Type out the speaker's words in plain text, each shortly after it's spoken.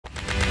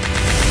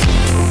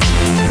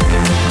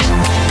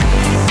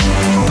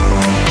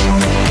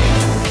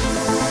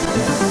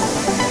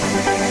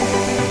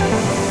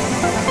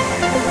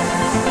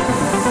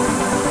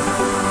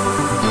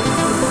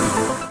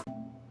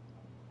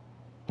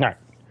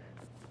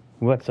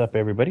What's up,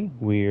 everybody?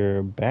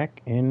 We're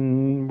back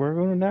and we're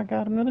going to knock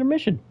out another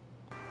mission.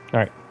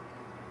 Alright,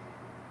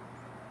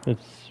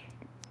 let's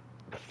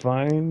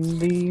find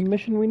the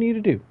mission we need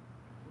to do.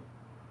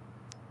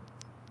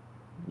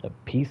 A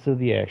piece of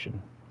the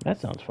action. That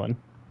sounds fun.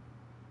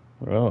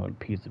 Oh, a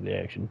piece of the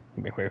action.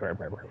 Make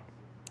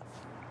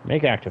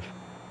active.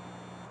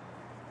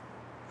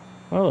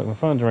 Oh, look, my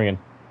phone's ringing.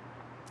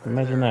 Hey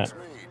Imagine there, that. it's me,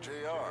 JR,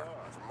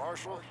 from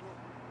Marshall.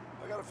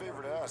 I got a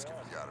favor to ask if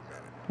you got a minute.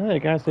 That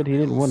guy said Might he be a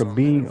didn't little want to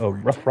something in be it a for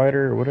you, Rough too.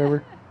 Rider or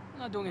whatever. I'm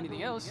not doing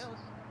anything else.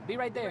 Be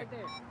right there.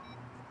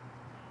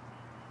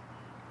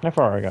 How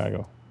far I gotta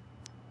go?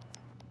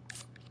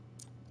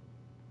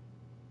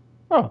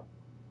 Oh,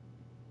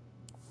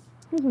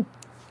 we'll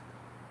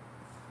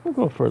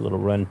go for a little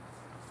run.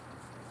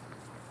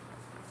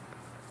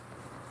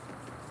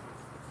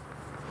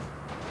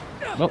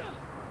 Nope.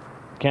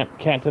 Can't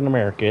Captain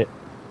America it.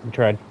 We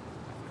tried.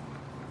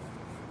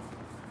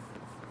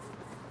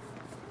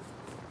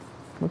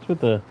 What's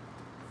with the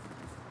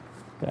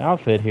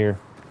outfit here?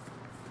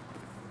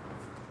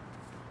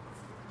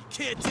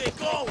 Can't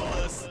take all of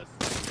us.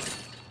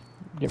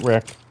 Get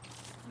wrecked.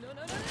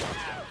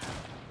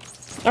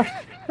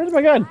 Ah, where's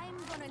my gun?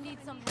 I'm gonna need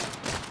some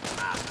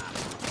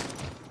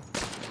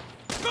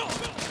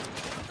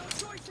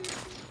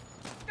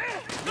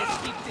Let's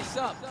keep this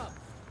up.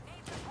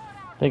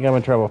 Think I'm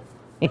in trouble.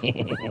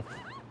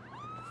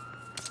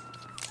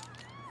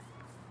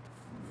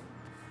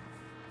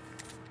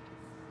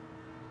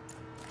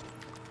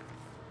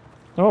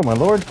 Oh my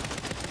lord!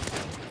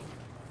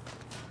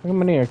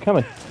 Come in here,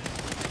 coming.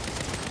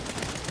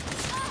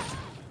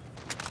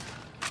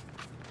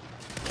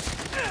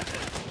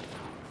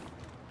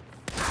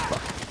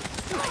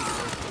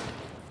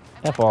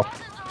 F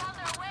off.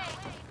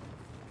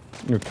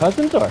 Your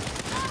cousins are?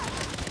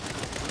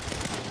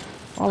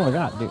 Oh my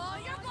god, dude. Oh,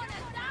 you're gonna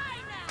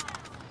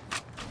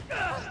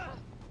die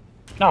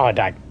now! Oh, I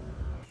died.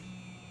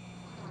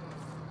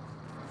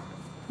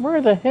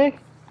 Where the heck? Hey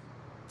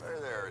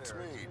there, it's me,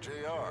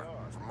 JR,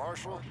 from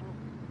Marshall.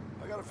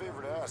 I got a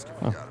favor to ask if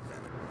you got a minute.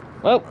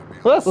 Whoa, Might be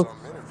a little whoa.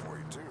 something in it for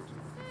you, too.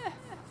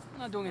 I'm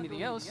not doing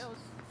anything else.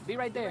 Be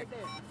right there.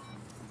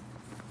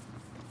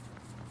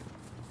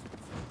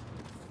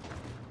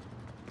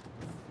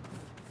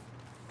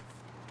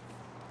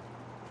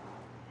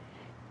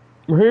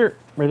 We're here,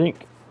 I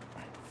think.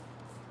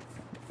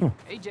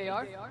 Hey,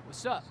 JR.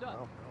 What's up?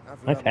 Well,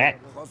 after Nice that hat.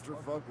 little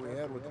clusterfuck we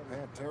had with the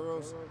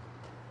Panteros,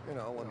 you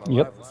know, when my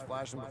Yep. life was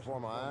flashing before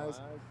my eyes,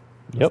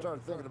 I Yep.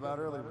 started thinking about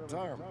early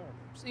retirement.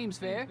 Seems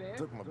fair.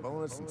 Took my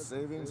bonus and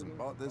savings and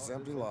bought this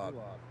empty lot.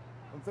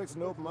 I'm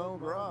fixing to open my own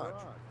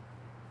garage.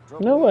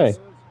 Trouble No way. is,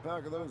 a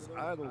pack of those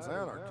Idols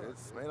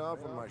anarchists made off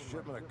with my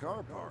shipment of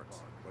car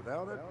parts.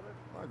 Without it,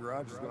 my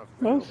garage is gonna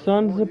fail. Those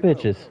sons before of you know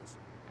bitches. it.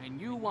 And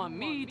you want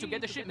me to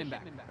get the shipment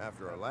back.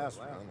 After our last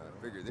run,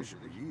 I figured this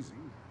should be easy.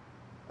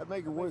 I'd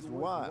make it worth your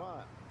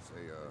while.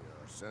 Say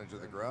a percentage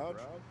of the garage.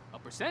 A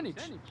percentage?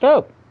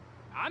 Dope.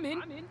 I'm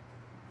in.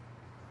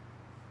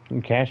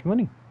 Some cash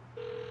money.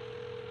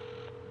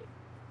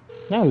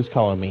 Now who's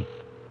calling me?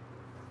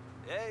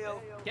 Hey, yo.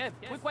 Kev,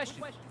 quick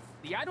question.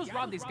 The Idols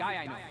robbed this guy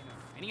I know.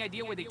 Any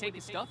idea where they take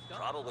his stuff?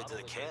 Probably to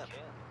the camp.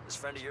 This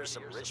friend of yours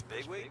some rich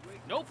bigwig?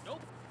 Nope.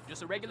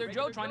 Just a regular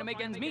Joe trying to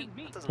make ends meet.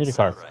 Doesn't Hit a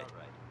sound car. right.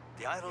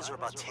 The idols are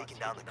about taking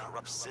down the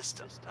corrupt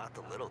system, not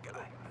the little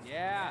guy.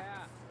 Yeah.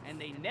 And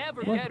they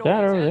never What's get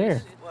that over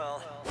overzealous. there?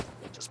 Well,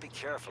 just be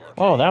careful, okay?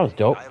 Oh, that was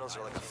dope. The idols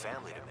are like a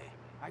family to me.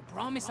 I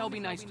promise I'll be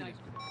nice to you.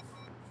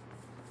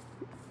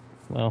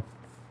 Well,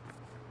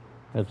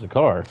 that's a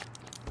car.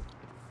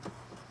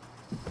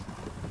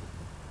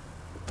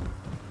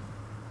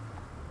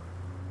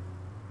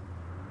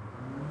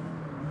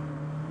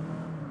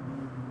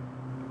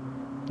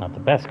 Not the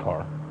best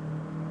car.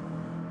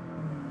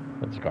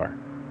 That's a car.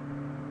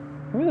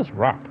 Look at this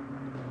rock.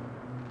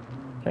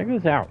 Check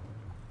this out.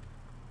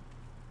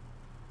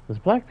 Does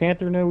Black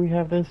Panther know we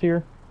have this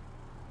here?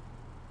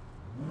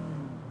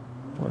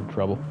 We're in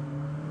trouble.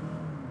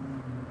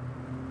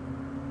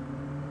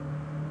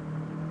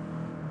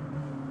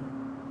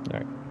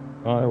 Alright.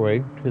 On our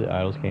way to the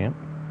Idols camp.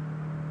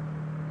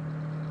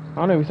 I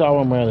don't know if you saw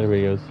one of my other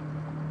videos.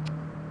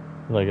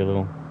 Like a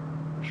little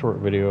short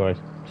video. I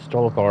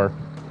stole a car.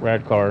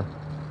 Rad car.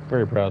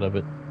 Very proud of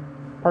it.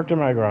 Parked in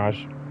my garage.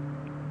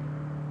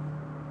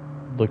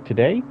 Look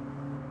today.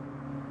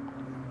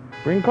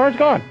 Green car's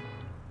gone.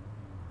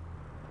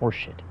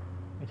 Horseshit.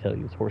 I tell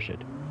you, it's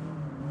horseshit.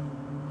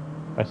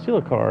 If I steal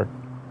a car,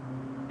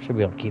 I should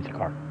be able to keep the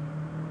car.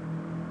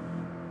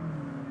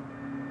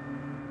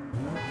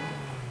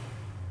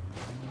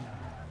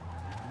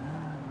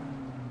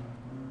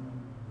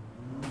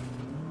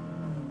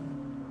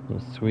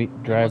 Some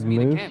sweet drive Must be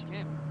the moves.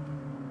 camp.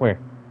 Where?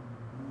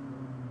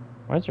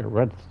 Why is there a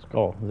red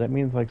skull? Does that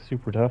mean it's like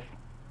super tough?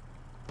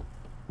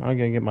 Am I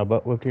gonna get my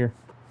butt whooped here?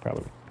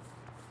 Probably.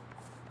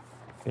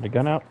 Get a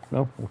gun out?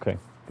 No? Okay.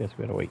 Guess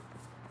we gotta wait.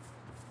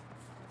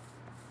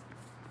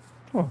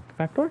 Oh,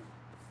 back door?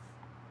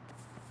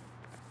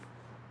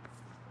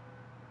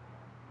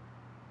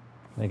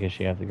 I guess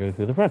you have to go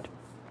through the front.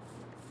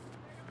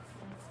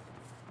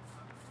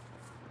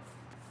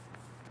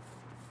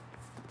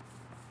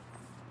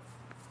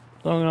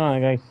 What's going on,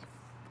 guys?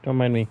 Don't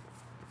mind me.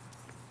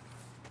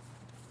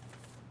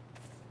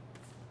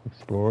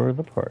 Explore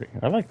the party.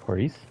 I like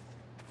parties.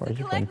 The Parties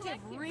are fun.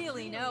 collective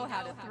really know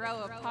how to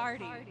throw a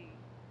party.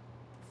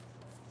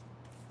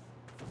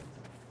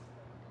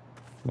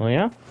 Oh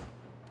yeah?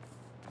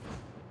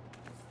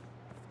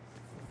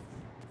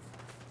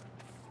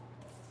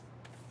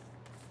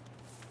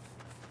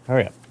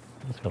 Hurry up.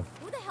 Let's go.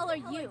 Who the hell are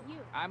you?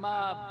 I'm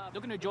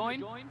looking to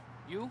join.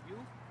 You?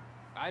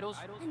 Idols?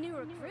 A new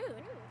recruit?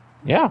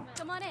 Yeah,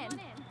 Come on in.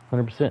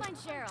 100%. Find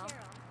Cheryl.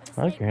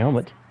 I like your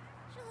helmet.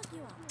 She'll look you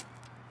up.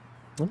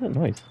 What's that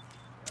noise?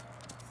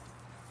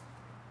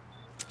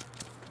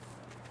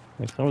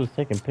 Like someone was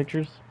taking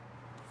pictures?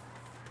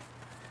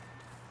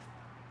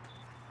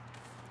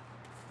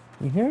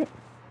 You hear it?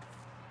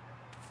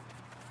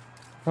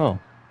 Oh.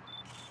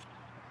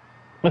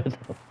 What the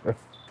fuck? What's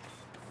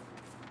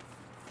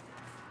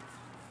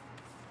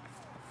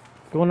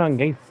going on,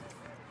 guys?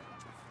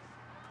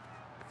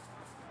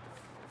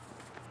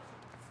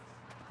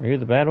 Are you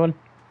the bad one?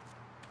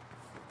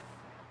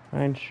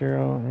 Find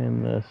Cheryl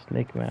in the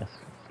snake mask.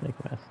 Snake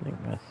mask,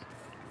 snake mask.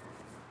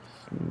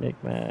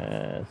 Snake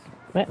mask.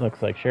 That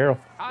looks like Cheryl.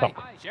 Hi,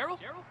 Talk. Cheryl?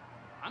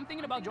 I'm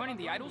thinking about joining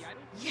the Idols.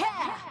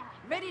 Yeah!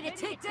 Ready to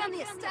take down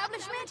the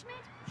establishment?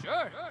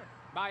 Sure.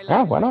 By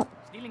Yeah, why not?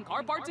 stealing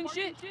car parts and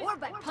shit? Or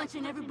by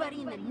punching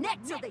everybody in the neck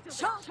till they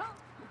choke?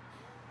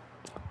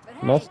 But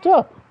hey, Messed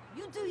up.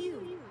 you do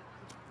you.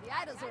 The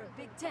Idols are a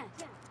big tent.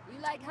 You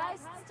like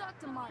heists? Talk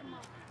to Martin.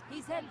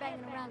 He's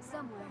headbanging around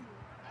somewhere.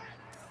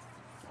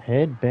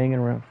 Head banging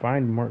around.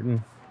 Find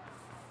Martin.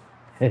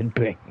 Head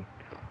banging.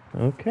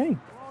 Okay.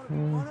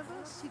 One of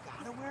us, you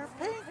gotta wear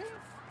pink.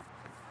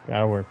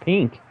 Gotta wear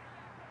pink.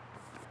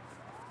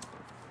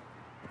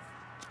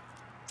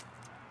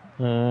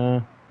 You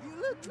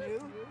look new.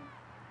 You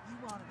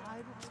want an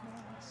Idol's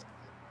mask?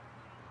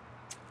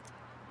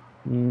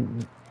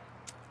 mm,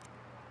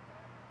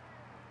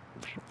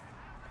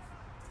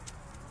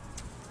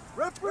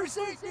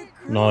 Represent the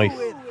crew Nice.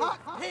 in hot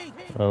pink.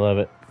 I love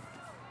it.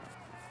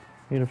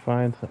 Need to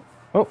find some.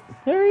 Oh,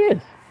 there he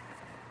is.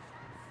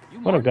 You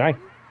What up, Martin?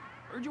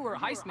 guy? Heard you were a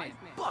heist man.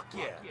 Fuck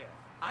yeah!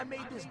 I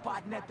made this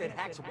botnet that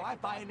hacks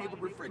Wi-Fi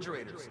enabled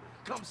refrigerators.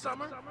 Come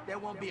summer, there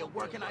won't be a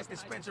working ice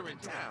dispenser in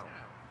town.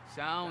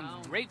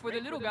 Sounds great for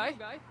the little guy.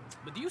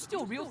 But do you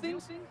steal real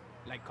things?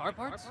 Like car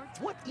parts?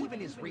 What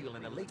even is real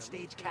in a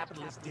late-stage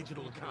capitalist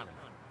digital economy?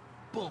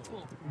 Boom.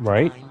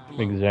 Right? Mind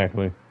blown.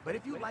 Exactly. But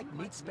if you like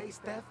meat space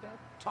theft,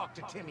 talk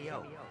to Timmy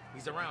O.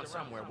 He's around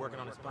somewhere working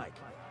on his bike.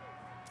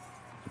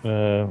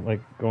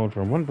 Like going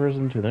from one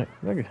person to the next.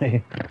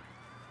 Okay.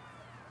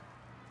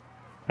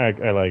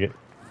 I like it.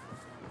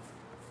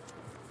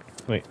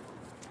 Wait.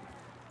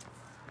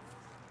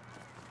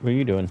 What are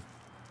you doing?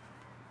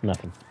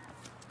 Nothing.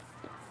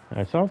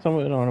 I saw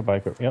someone on a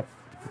bike. Yep.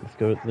 Let's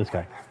go with this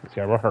guy. This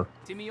guy right here.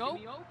 Timmy O?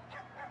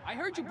 I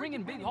heard you bring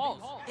in big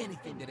hauls.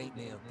 Anything that ain't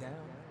nailed down.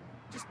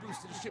 Just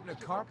boosted a shipment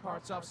of car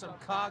parts off some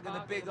cog in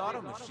the big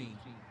auto machine.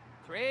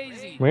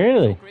 Crazy.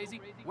 Really? So crazy.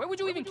 Where would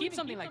you even keep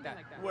something like that?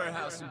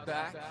 Warehouse and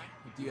back,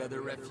 with the other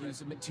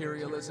refuse of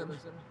materialism.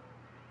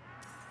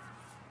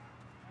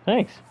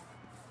 Thanks.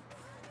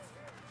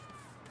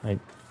 I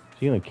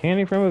stealing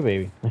candy from a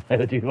baby. I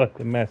do like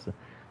the mask.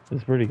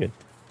 It's pretty good.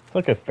 It's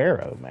like a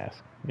pharaoh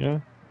mask. You know?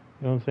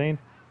 You know what I'm saying?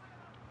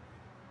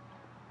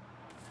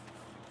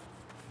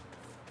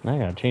 I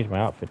gotta change my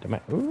outfit to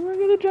match. Ooh, look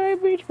at the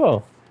giant beach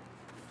ball.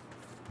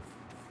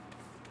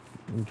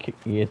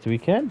 Yes, we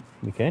can.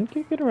 We can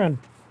kick it around.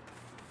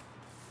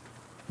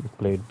 Let's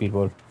play beach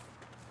ball.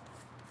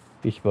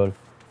 Beach ball.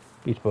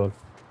 Beach ball.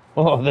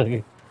 Oh, look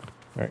at.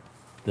 Alright.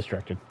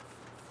 Distracted.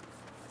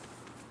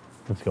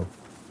 Let's go.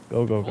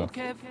 Go, go, go. Old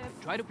Kev,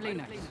 try to play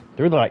nice.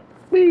 Through the light.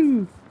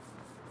 Woo!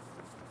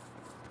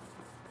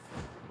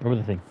 Over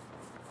the thing.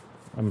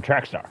 I'm a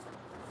track star.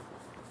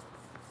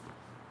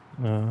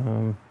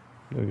 Do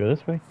we go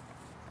this way?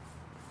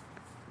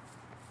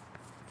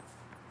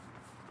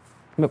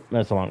 Nope,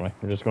 that's the long way.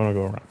 We're just gonna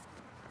go around.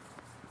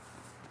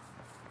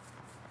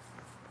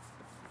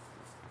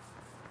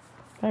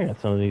 I got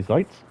some of these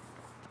lights.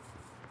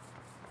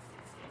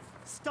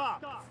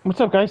 Stop! What's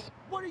up, guys?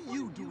 What are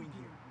you doing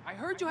here? I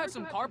heard you have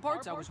some car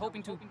parts I was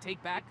hoping to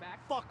take back.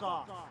 Fuck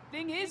off.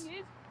 Thing is,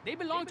 they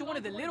belong to one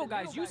of the little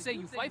guys you say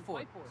you fight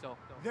for. So,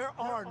 There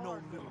are no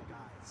little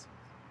guys.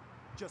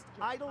 Just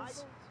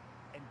idols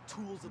and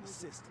tools of the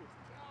system.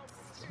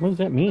 What does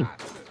that mean?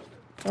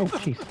 Oh,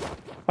 jeez.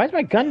 Why is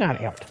my gun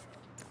not out?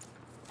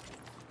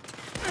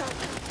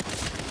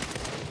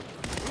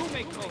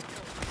 roommate code.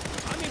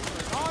 I'm in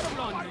for a lot of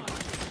laundry.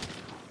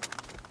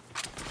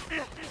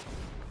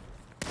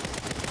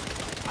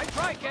 I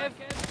tried, Kev.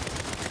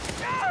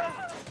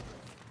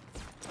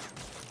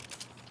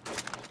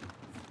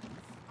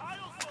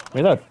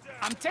 Reload.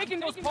 I'm taking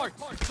those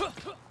parts. Another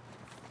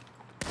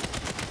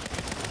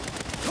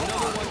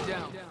one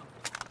down.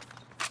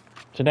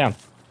 Sit down.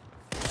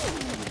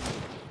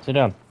 Sit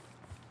down.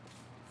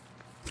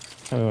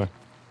 Come over.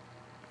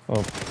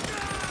 Oh.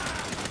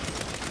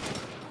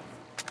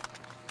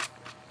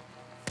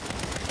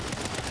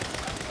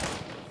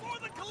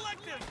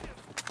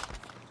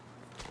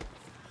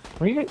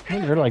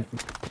 They're like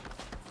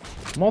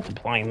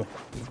multiplying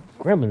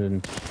gremlins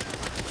and...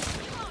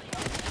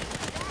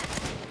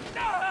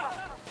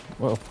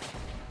 Whoa.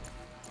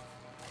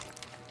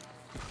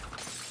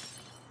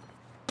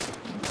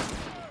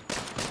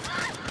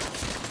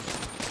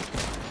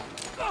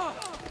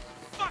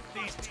 Fuck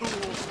these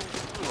tools!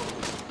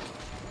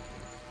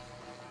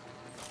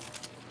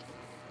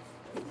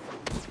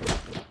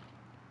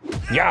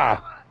 Yeah!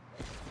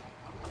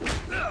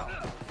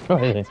 Oh,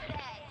 hey.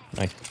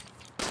 Nice.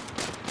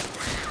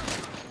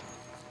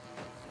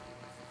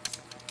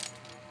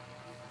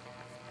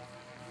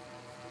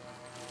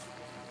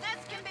 This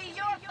can be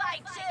your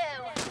fight,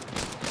 too!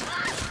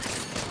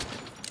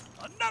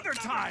 Another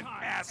time,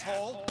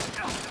 asshole!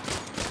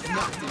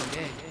 Nothing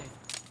dead.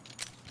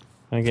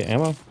 Can I get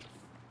ammo?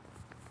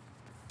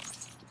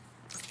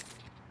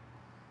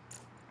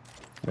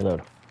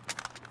 Reload.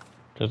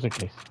 Just in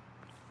case.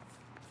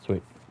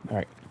 Sweet.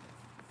 Alright.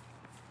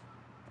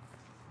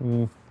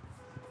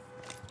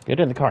 Get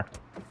in the car.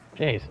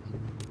 Jesus.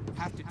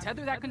 Have to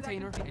tether that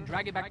container and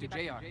drag it back to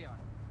JR.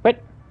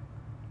 What?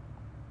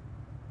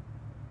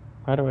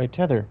 How do I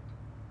tether?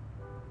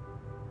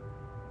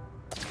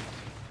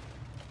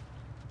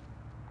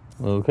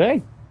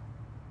 Okay.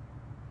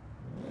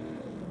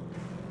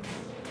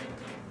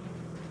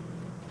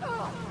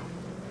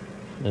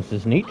 This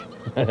is neat.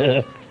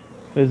 It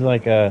was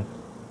like a...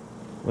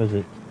 Was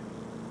it...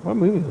 What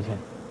movie was that?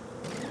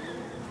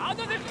 How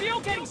does it feel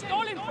getting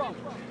stolen from?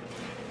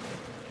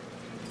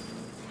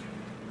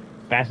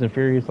 Fast and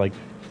Furious, like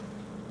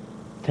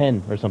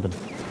 10 or something.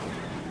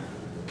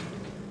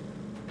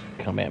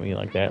 Come at me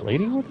like that,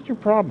 lady. What is your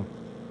problem?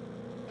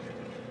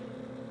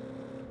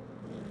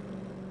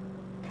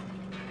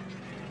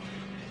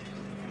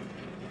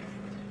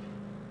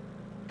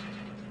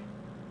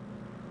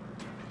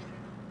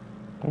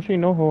 Don't you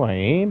know who I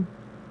am?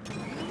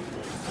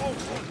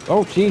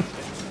 Oh, jeez.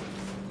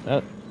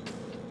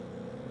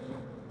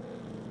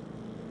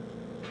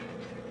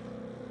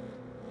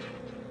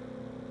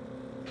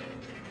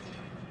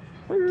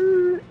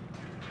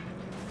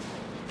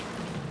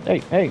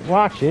 Hey,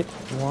 watch it.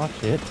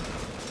 Watch it.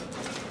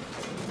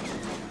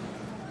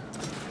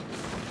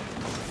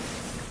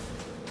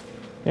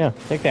 Yeah,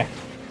 take that.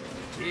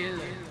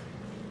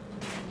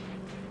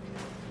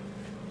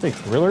 Hey,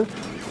 thriller.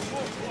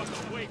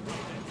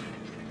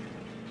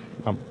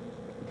 I'm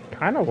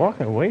kind of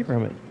walking away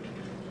from it.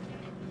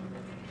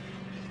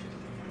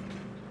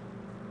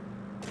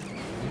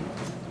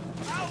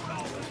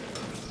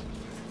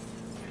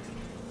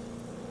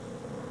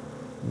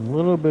 A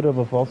little bit of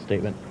a false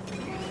statement.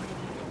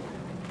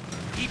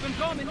 Keep him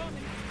coming.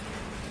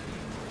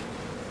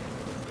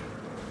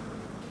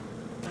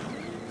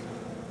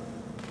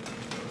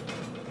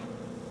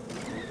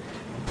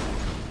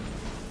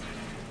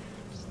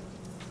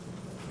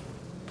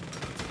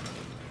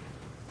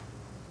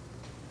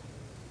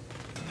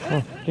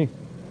 Oh, gee.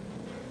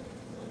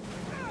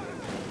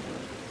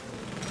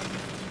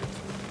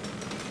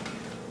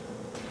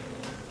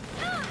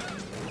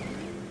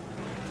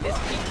 Let's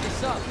keep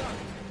this up.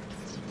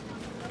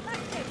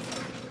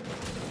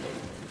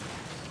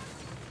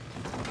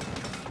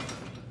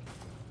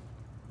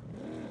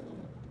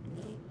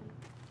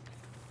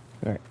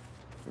 All right,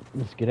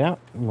 let's get out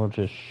and we'll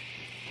just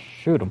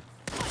shoot them.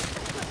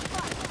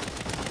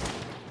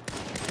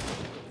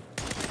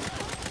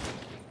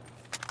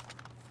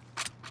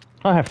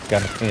 Oh, I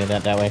forgot to paint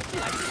that way.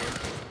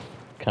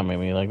 Come at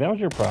me like that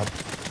was your problem.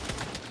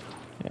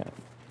 Yeah.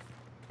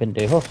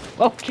 Pendejo.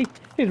 Oh, gee,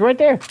 he's right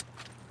there.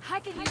 I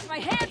can use my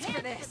hands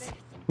for this.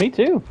 Me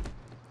too.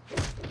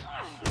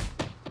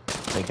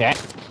 Take that.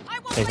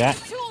 Take that.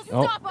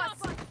 Oh, Stop us.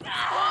 What's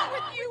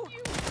with you?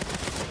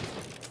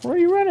 where are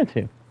you running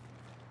to?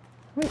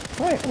 Wait,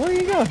 where are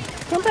you going?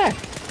 Come back.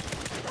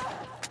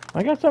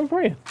 I got something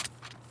for you.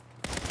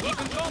 Keep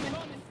him coming.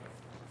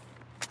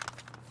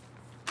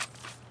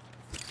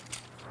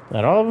 Is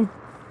that all of them?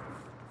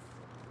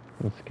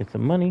 Let's get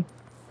some money.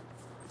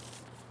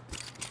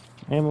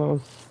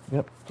 Ammos.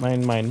 Yep.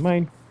 Mine.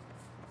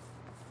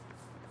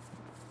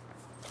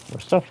 More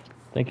stuff.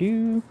 Thank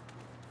you.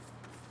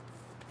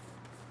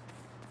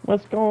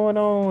 What's going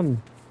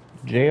on,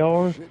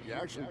 JR? Shit, you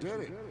actually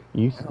did it.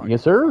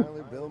 Yes, sir.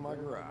 Finally build my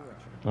garage.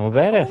 I'm a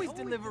badass. Always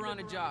deliver on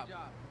a job.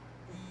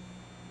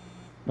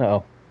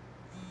 Uh-oh.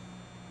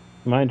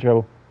 Am I in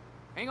trouble?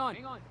 Hang on.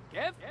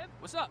 Kev,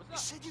 what's up? You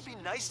said you'd be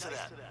nice to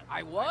them.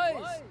 I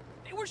was.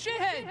 They were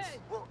shitheads.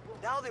 Well,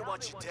 now they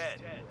want you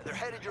dead, and they're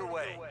headed your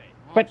way. Oh,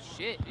 What?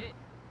 shit.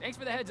 Thanks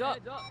for the heads up.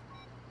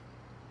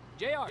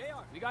 JR,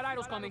 we got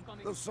idols coming.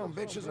 Those some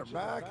bitches are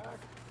back.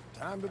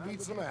 Time to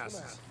beat some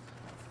asses.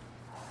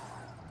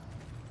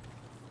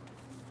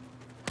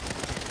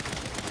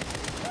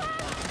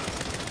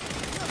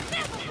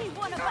 Never be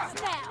one of us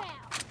now.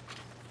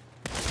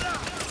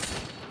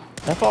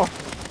 That's all.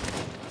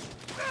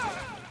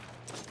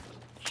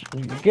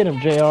 Get him,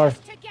 JR. Together.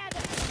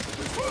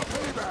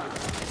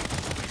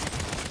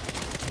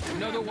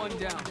 Another one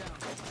down.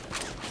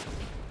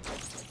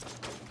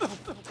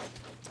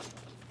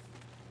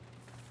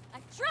 I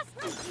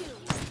trusted you.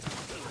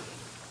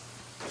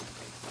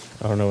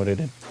 I don't know what it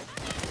did.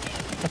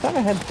 I thought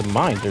I had some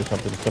mines or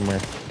something somewhere.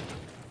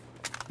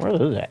 Where are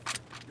those at?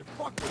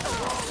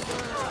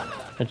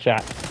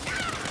 Headshot.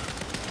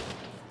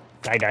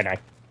 Die.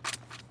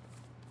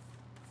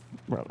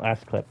 Well,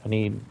 last clip. I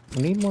need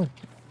more.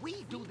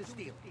 We do the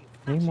steal.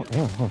 I need more.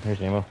 Oh, there's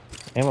ammo.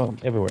 Ammo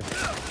everywhere.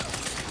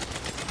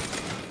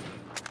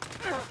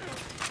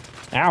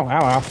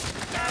 Ow.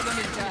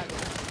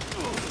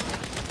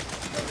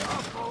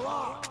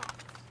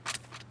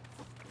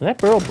 Did that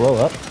barrel blow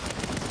up?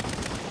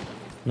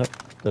 Nope,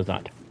 does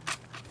not.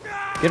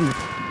 Get him.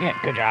 Yeah,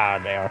 good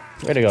job there.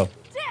 Way to go.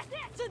 Death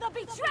to the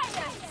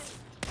betrayers!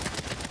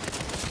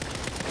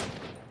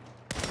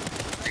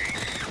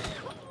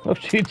 Oh,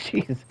 shoot,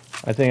 jeez.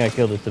 I think I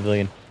killed a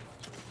civilian.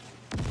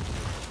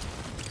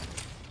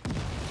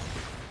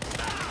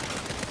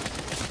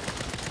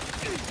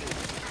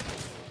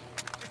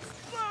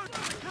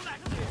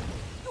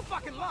 You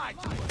fucking lied.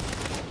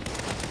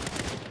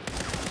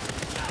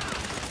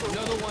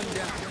 Another one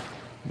down.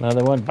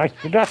 Another one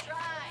bites the dust.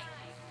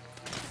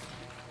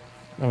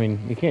 I mean,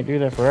 you can't do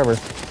that forever.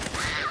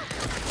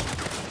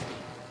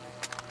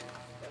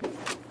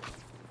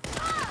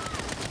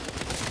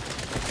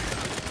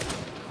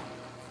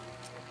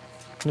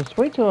 Just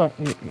wait till I,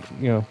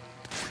 you know.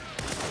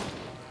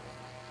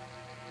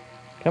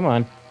 Come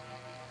on.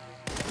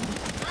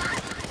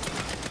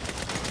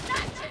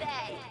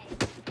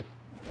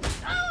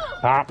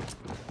 Pop.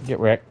 Get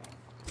wrecked.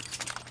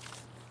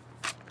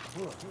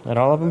 That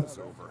all of them? That's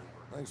over.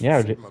 Thanks for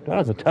Yeah, shooting my that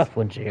was a business. tough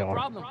one, No JR.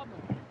 problem.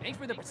 Thanks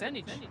for the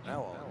percentage.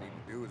 Now all I need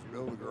to do is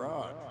build a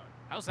garage.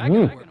 How's that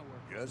gonna work?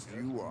 Just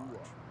you watch.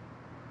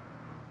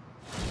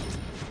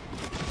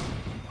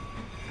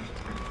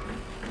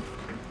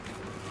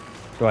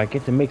 So I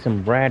get to make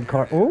some Brad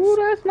car. Oh,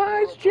 that's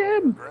nice,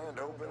 Jim. Grand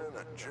opening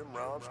at Jim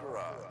Rob's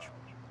Garage.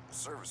 The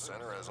service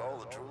center has all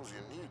the tools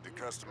you need to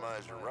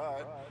customize your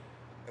ride.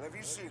 And if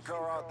you see a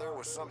car out there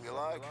with something you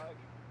like,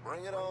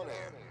 bring it on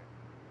in.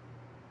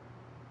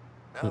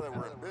 Now that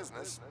we're in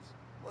business,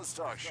 let's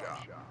talk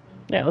shop.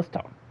 Yeah, let's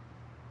talk.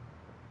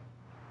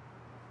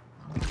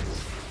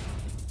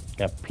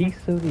 A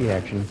piece of the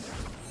action.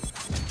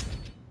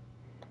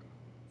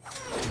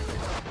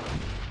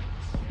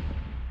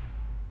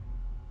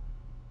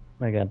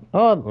 My God.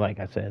 Oh, like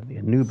I said, the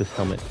Anubis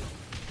helmet.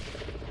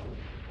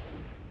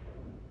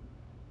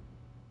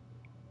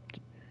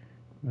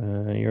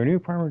 Your new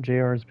partner,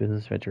 JR's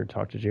business venture.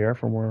 Talk to JR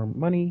for more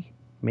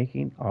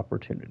money-making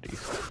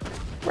opportunities.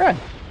 Brad.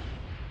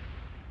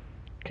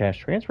 Cash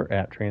transfer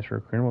app. Transfer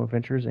criminal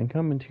adventures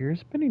income into your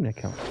spending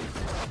account.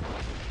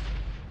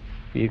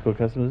 Vehicle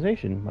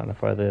customization.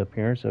 Modify the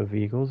appearance of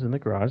vehicles in the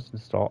garage.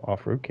 Install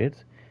off-road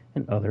kits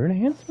and other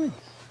enhancements.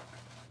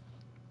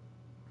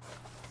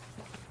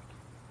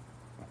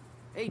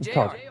 Hey, JR,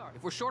 Talk.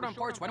 if we're short on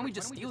parts, why don't we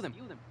just steal them?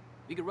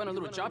 We could run a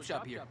little chop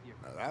shop here.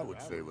 Now that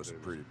would save us a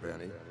pretty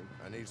penny.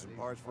 I need some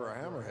parts for a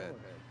hammerhead.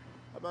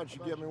 How about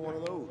you get me one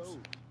of those?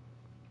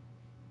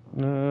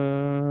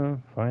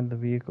 Find the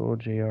vehicle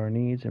JR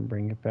needs and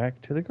bring it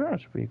back to the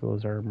garage.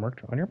 Vehicles are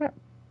marked on your map.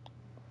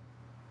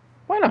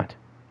 Why not?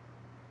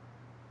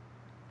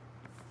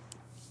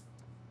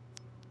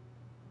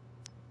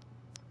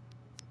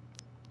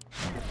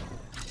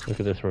 Look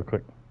at this real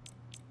quick.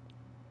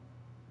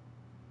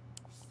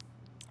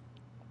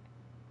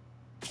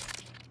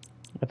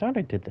 I thought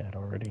I did that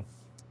already.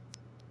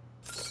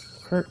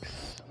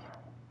 Perks.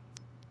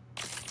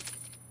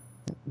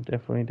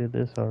 Definitely did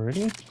this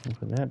already. I'll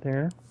put that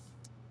there.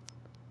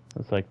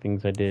 Looks like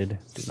things I did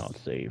not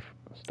save.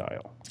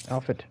 Style.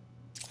 Outfit.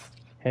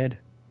 Head.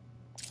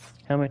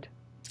 Helmet.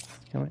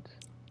 Helmets.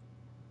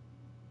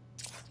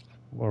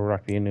 We'll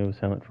rock the Anubis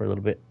helmet for a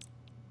little bit.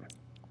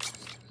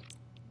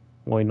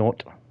 Why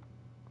not?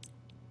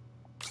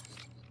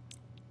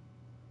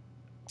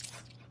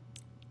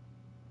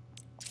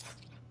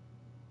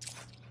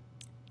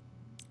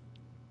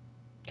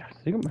 Gosh,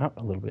 zoom out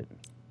a little bit.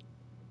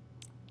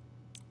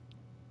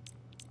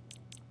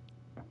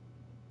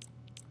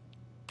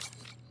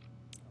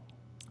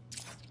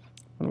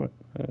 What?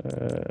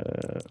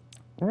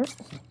 What?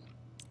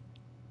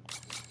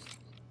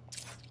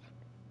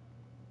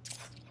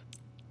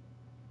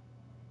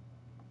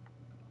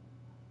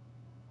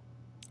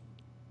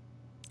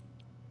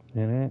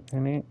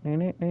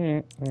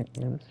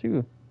 Let's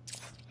do.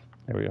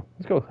 There we go.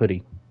 Let's go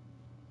hoodie.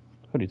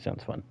 Hoodie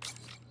sounds fun.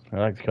 I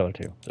like the color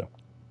too. So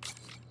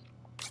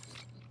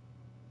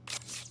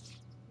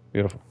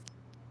beautiful.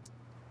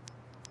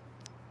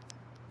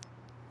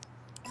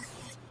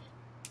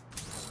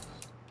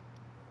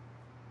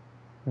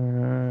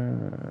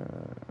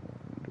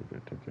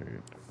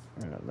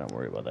 Don't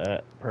worry about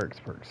that. Perks,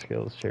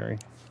 skills, Cherry.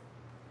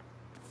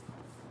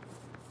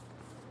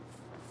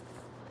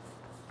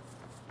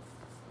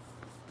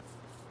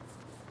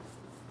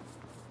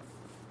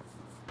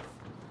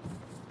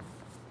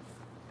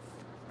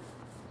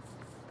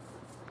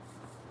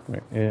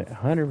 It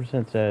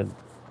 100% said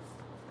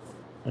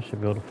I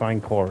should be able to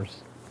find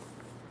cars.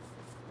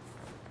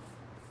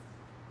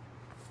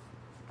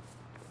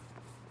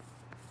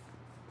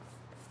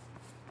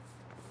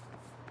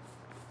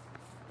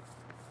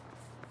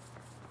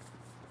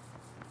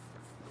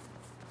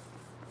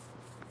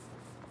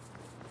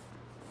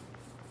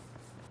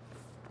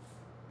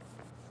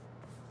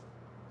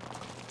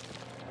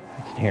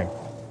 Here.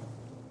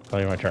 Tell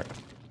you my truck.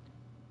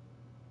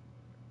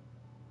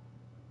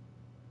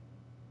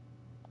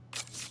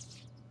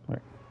 Right.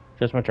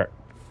 Just my truck.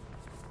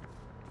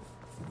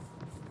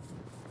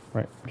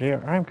 Right.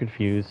 JR, I'm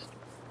confused.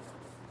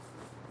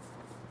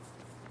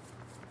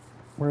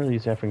 Where are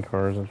these effing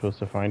cars I'm supposed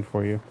to find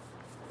for you?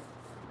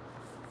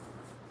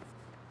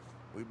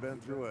 We've been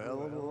through a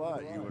hell of a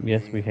lot, you and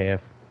Yes, me. we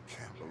have.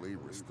 Can't believe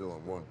we're still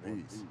in one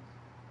piece.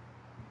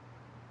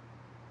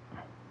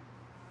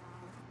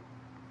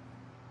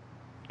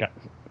 Got,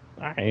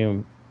 I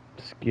am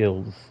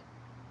skills.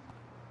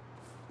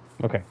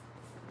 Okay.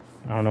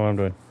 I don't know what I'm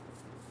doing.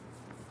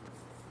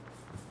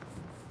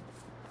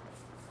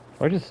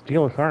 Do I just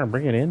steal a car and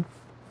bring it in?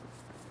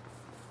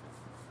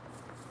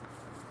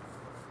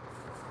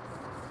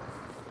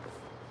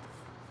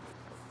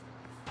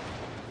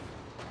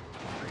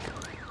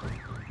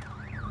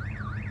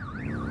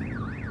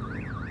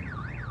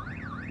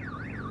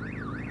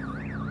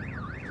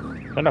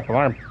 Shut up,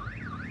 alarm.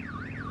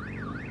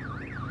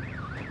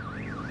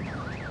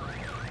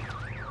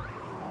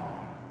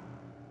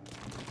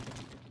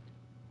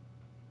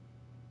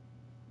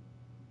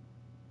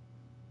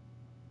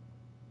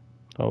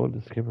 Oh,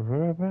 the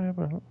skipper.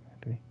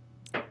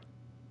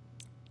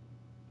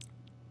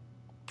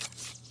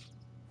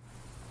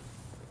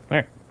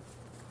 There.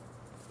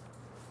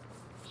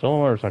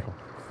 Stolen motorcycle.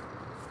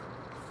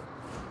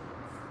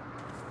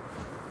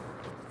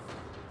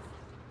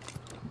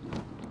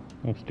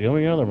 And steal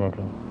me another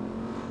motorcycle.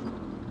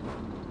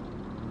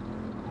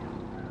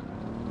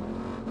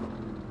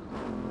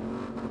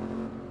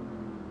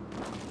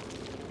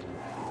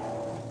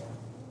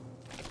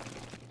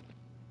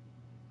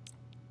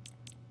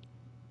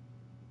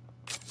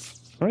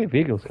 How many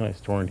vehicles can I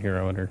store in here,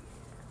 I wonder?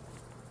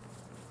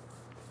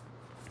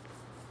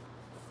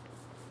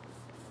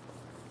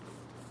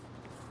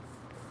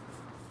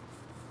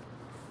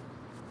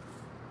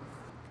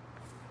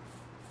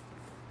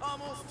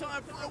 Almost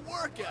time for a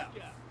workout.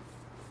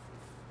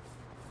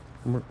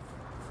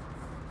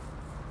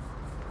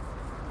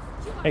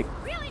 Hey,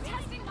 Really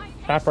testing my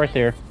stop right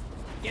there.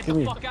 Get Give the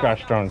me fuck a out.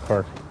 gosh darn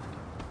car.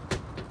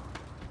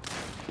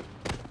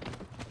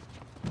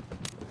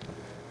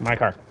 My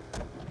car.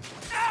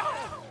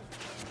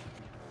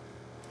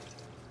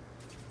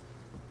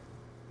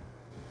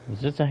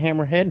 Is this a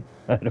hammerhead?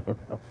 I don't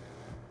know.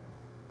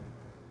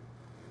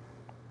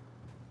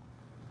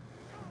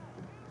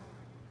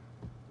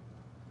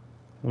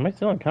 Am I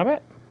still in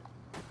combat?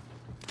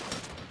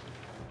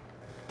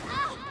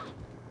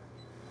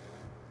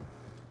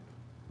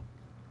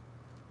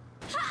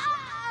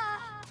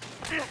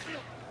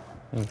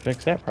 Let's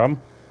fix that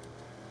problem.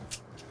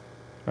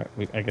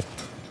 Alright, I guess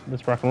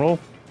let's rock and roll.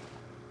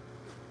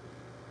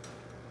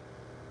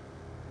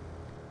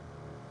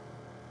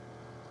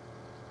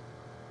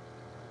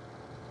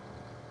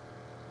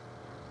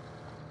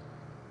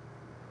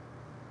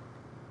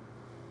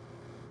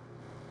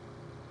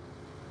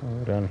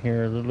 Go down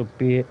here a little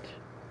bit.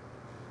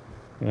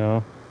 You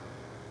know.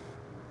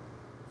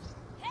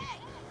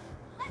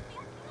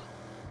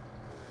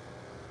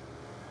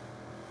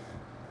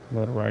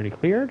 Motor already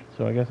cleared,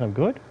 so I guess I'm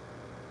good.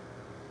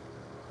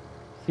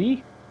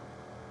 See?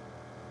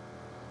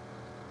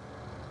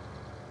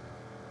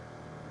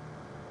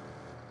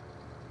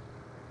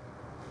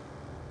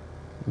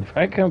 If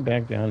I come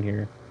back down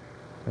here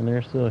and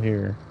they're still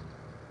here,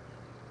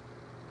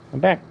 I'm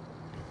back.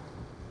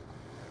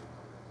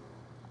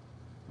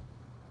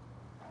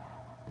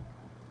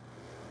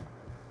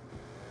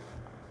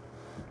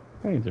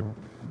 That needs a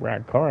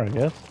rad car, I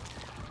guess.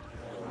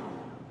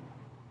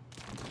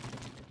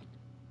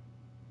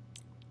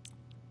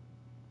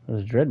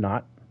 There's a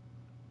dreadnought.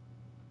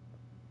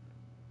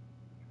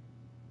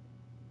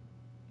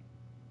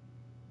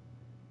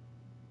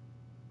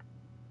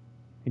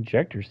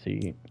 Ejector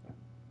seat.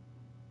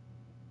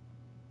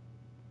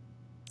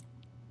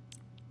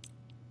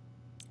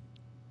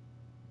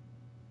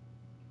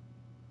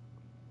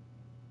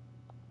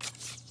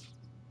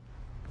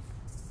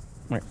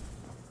 Right.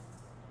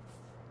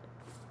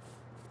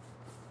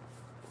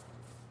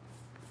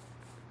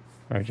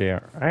 Alright, JR.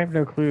 I have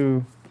no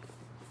clue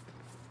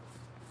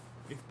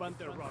If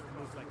Panther Rock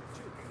moves like a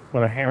chicken,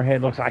 what a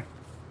hammerhead looks like.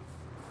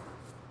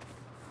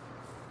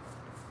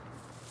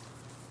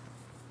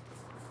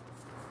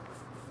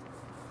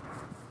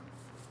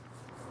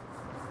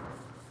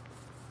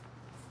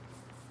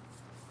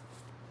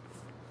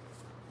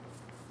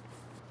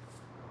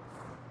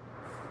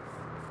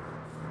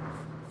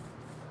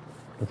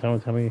 Can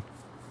someone tell me?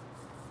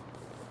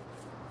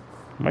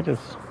 Am I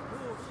just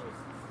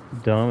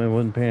dumb and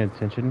wasn't paying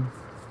attention?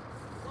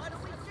 What are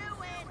we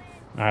doing?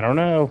 I don't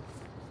know.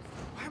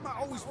 Why am I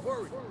always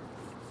worried?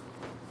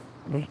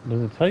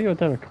 Does it tell you what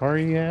type of car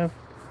you have?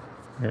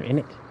 Or in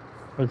it?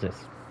 What is this?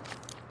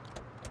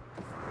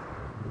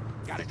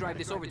 Gotta drive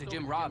this over to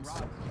Jim Rob's.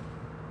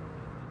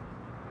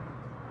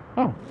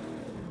 Oh.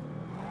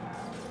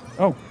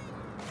 Oh.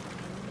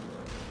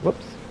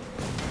 Whoops.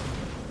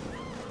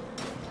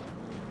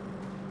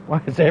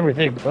 Why is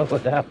everything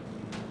blowing up?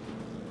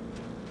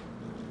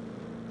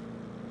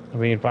 I'm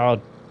being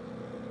followed.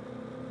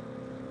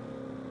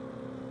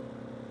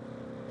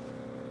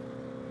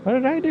 What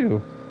did I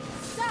do?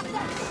 Stop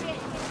that shit!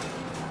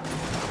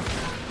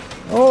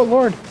 Oh,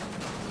 Lord.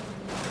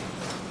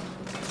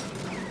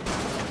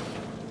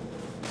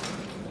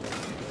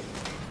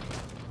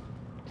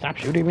 Stop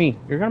shooting me.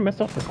 You're gonna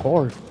mess up the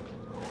cord.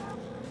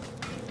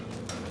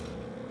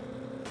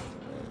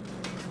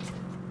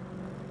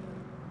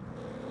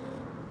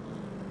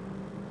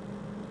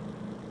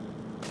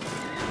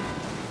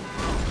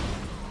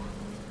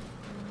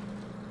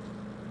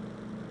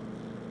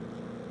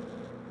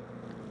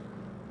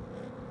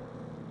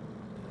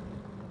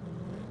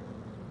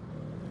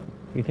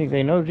 You think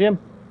they know, Jim?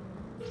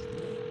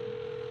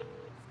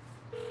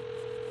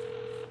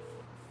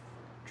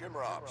 Jim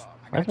Robs.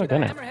 Where's my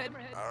gun at? Hammerhead.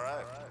 All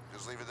right,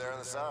 just leave it there on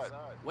the side.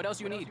 What else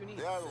you need?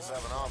 The Idols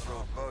have an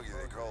off-road buggy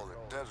they call the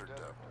Desert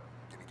Devil.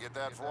 Can you get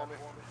that for me?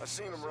 I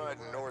seen them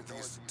riding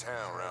northeast of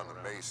town around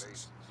the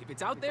bases. If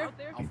it's out there,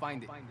 I'll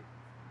find it.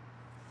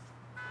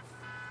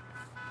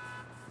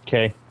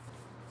 Okay. It's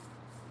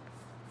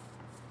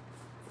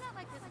not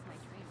like this is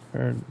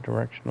my dream. Or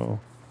directional.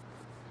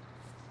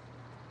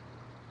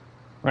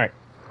 Right.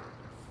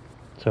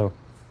 So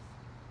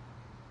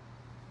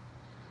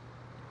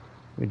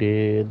we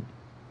did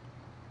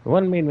the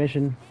one main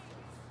mission,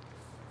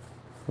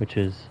 which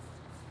is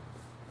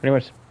pretty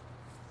much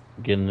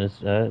getting this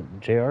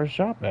JR's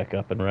shop back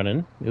up and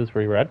running. It was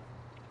pretty rad.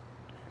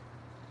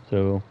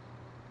 So,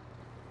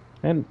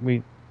 and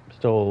we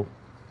stole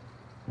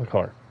the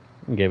car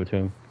and gave it to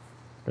him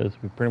because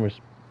we pretty much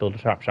built a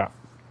shop.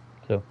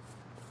 So,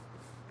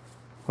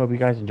 hope you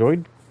guys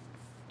enjoyed.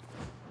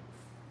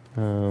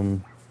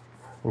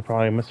 We'll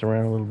probably mess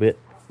around a little bit,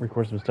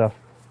 record some stuff,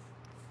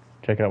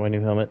 check out my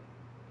new helmet.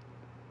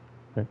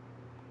 You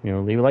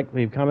know, leave a like,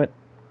 leave a comment,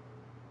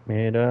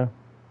 and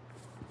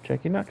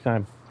check you next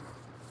time.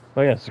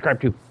 Oh yeah, subscribe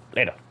too.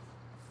 Later.